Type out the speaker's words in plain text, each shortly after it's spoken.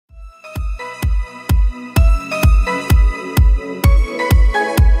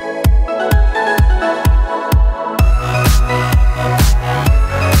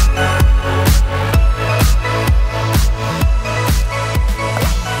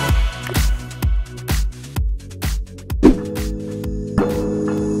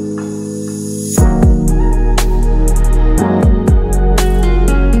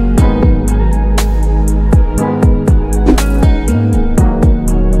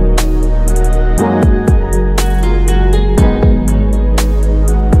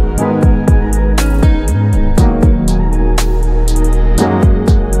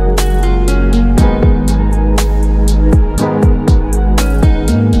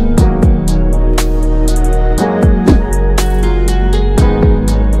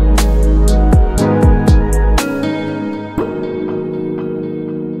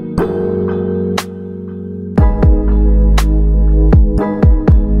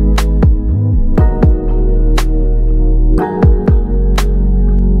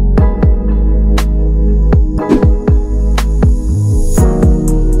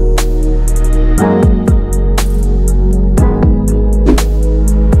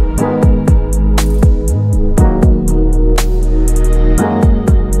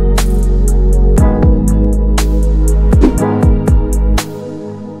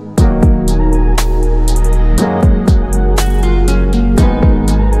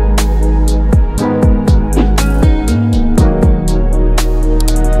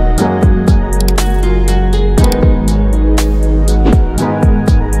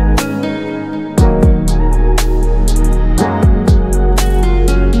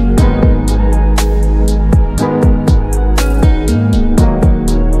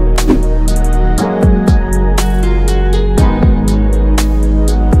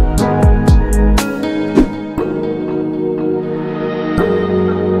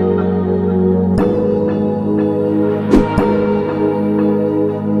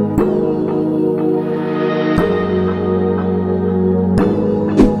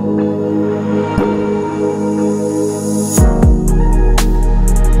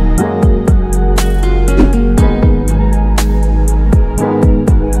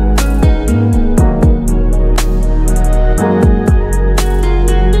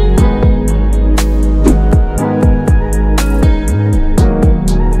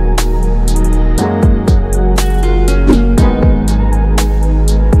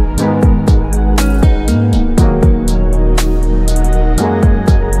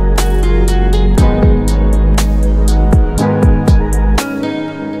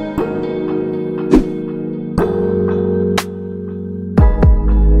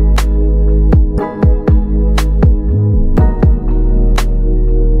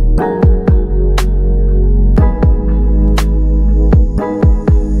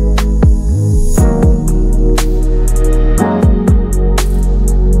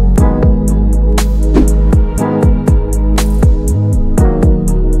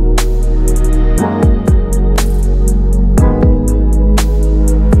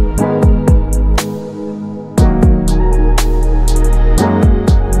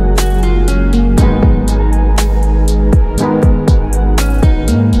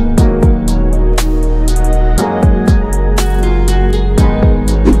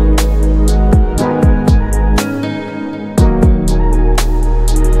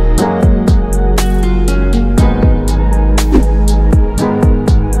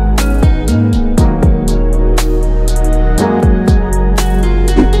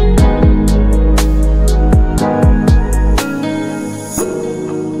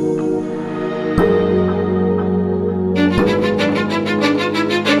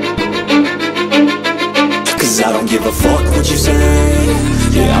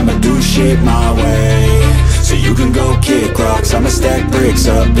shit my way, so you can go kick rocks. I'ma stack bricks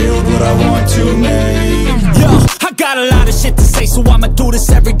up, build what I want to make. Yo, I got a lot of shit to say, so I'ma do this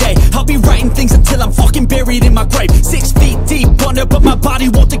every day. I'll be writing things until I'm fucking buried in my grave. 6 feet deep under, but my body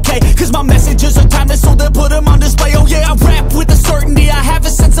won't decay, cause my messages are timeless, so they'll put them on display. Oh yeah, I rap with a certainty, I have a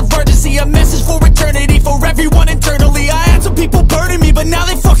sense of urgency, a message for eternity, for everyone internally. I had some people burning me, but now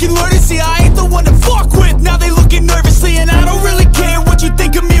they fucking learn to see I ain't the one to fuck with. Now they looking nervously, and I don't really care what you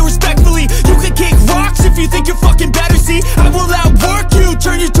think of me, respectfully. You can kick rocks if you think you're fucking better, see I will outwork you,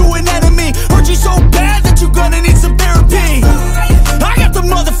 turn you to an enemy, hurt you so bad that you're gonna need some therapy. I got the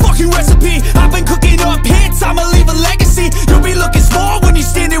motherfucking recipe, I've been cooking up hits, I'ma leave a legacy. You'll be looking small when you're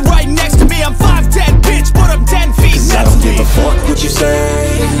standing right next to me. I'm 5'10", bitch, but I'm 10 feet next to me. I don't give a fuck what you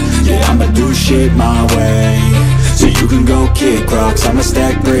say, yeah, I'ma do shit my way, so you can go kick rocks. I'ma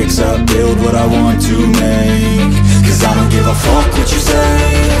stack bricks up, build what I want to make. Cause I don't give a fuck what you say,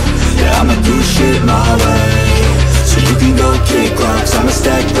 yeah, I'ma do shit my way, so you can go kick rocks. I'ma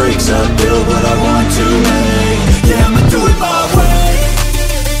stack bricks up, build what I want to make. Yeah, I'ma do it my way.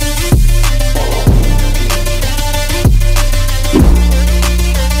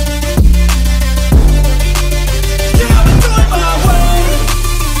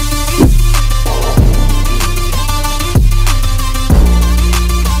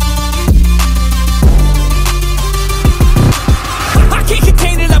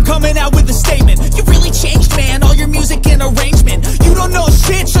 Coming out with a statement. You really changed, man, all your music and arrangement. You don't know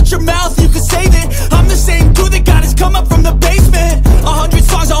shit, shut your mouth, you can save it. I'm the same dude that got his come up from the basement. 100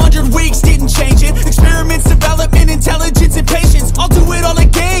 songs, 100 weeks, didn't change it. Experiments, development, intelligence, and patience. I'll do it all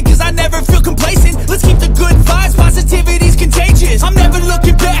again, cause I never feel complacent. Let's keep the good vibes, positivity's contagious. I'm never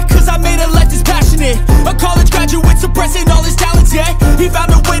looking back, cause I made a life that's passionate. A college graduate suppressing all his talents, yeah. He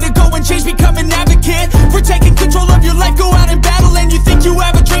found a way to go and change, become an advocate for taking control of your life, go out and battle. And you think you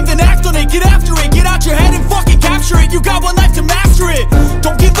have a dream, then act on it, get after it, get out your head and fucking capture it. You got one life to master it.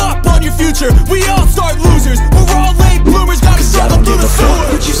 Don't give up on your future, we all start losers. We're all late bloomers, gotta struggle through the sewer. I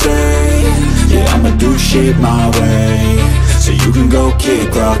don't give a fuck what you say, yeah, I'ma do shit my way, so you can go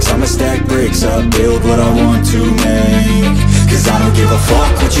kick rocks. I'ma stack bricks up, build what I want to make. Cause I don't give a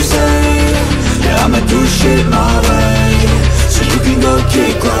fuck what you say, yeah, I'ma do shit my way, so you can go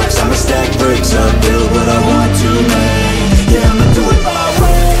kick rocks. I'ma stack bricks up, build what I want to make. Yeah, I'ma do it my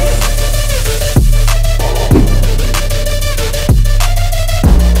way.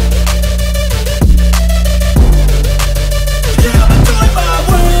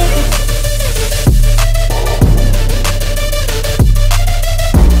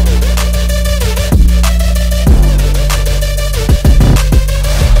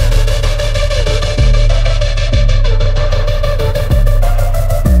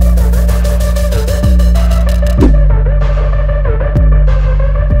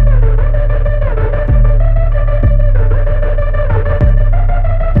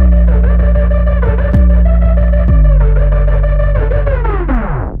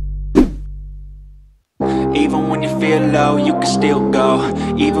 Even when you feel low, you can still go.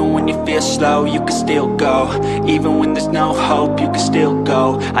 Even when you feel slow, you can still go. Even when there's no hope, you can still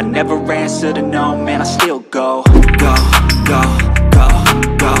go. I never answer to no, man, I still go. Go, go, go,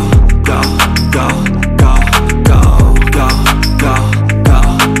 go, go, go, go, go, go, go, go,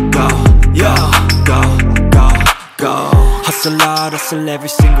 go, yo, go, go, go. Hustle hard, hustle every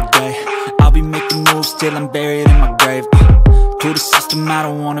single day. I'll be making moves till I'm buried in my grave. To the system, I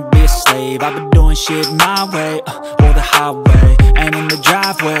don't wanna be a slave. I've been doing shit my way, or the highway. And in the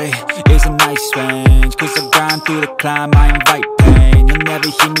driveway is a nice range, cause I grind through the climb, I invite pain. You'll never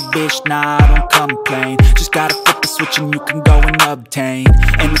hear me, bitch, nah, I don't complain. Just gotta flip the switch and you can go and obtain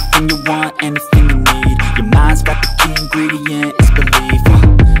anything you want, anything you need. Your mind's got the key ingredient, it's belief.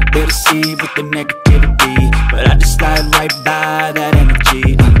 They deceive with the negativity, but I just slide right by that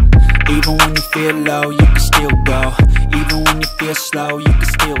energy. Even when you feel low, you can still go. Even when you feel slow, you can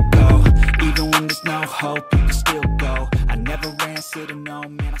still go. Even when there's no hope, you can still go. I never answer to no,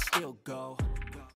 man, I still go.